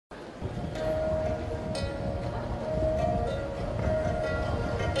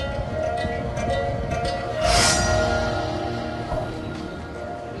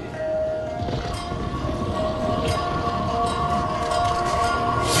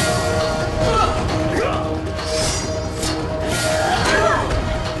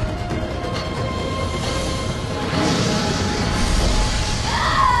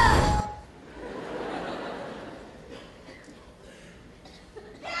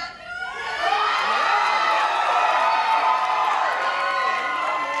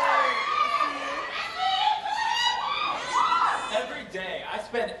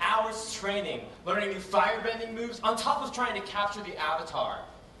moves on top of trying to capture the Avatar.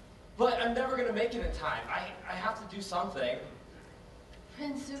 But I'm never going to make it in time. I have to do something.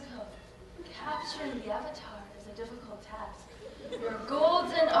 Prince Zuko, capturing the Avatar is a difficult task. Your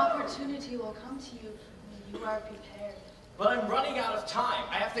golden opportunity will come to you when you are prepared. But I'm running out of time.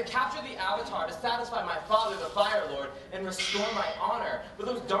 I have to capture the Avatar to satisfy my father, the Fire Lord, and restore my honor. But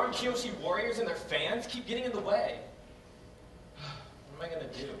those darn Kyoshi warriors and their fans keep getting in the way. What am I going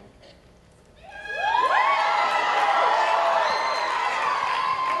to do?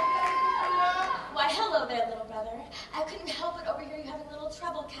 Why, hello there, little brother. I couldn't help but overhear you having a little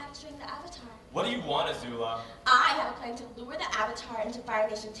trouble capturing the Avatar. What do you want, Azula? I have a plan to lure the Avatar into Fire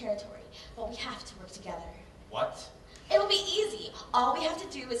Nation territory, but we have to work together. What? It will be easy. All we have to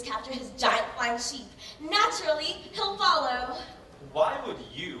do is capture his giant flying sheep. Naturally, he'll follow. Why would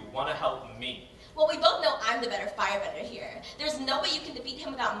you want to help me? Well, we both know I'm the better firebender here. There's no way you can defeat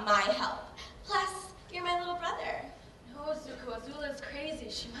him without my help. Plus, you're my little brother. No, Zuko, Azula is crazy.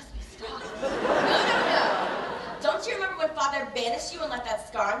 She must be stopped. No. Don't you remember when Father banished you and left that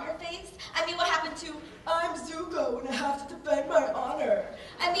scar on your face? I mean, what happened to, I'm Zuko and I have to defend my honor?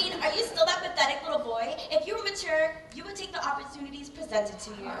 I mean, are you still that pathetic little boy? If you were mature, you would take the opportunities presented to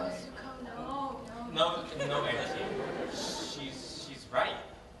you. Oh, Zuko, no. No, Auntie. She's right.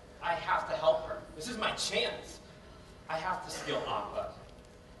 I have to help her. This is my chance. I have to steal Appa.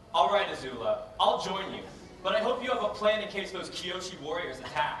 All right, Azula, I'll join you. But I hope you have a plan in case those Kyoshi warriors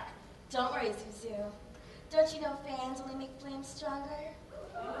attack. Don't worry, Zuzu. Don't you know fans only make flames stronger?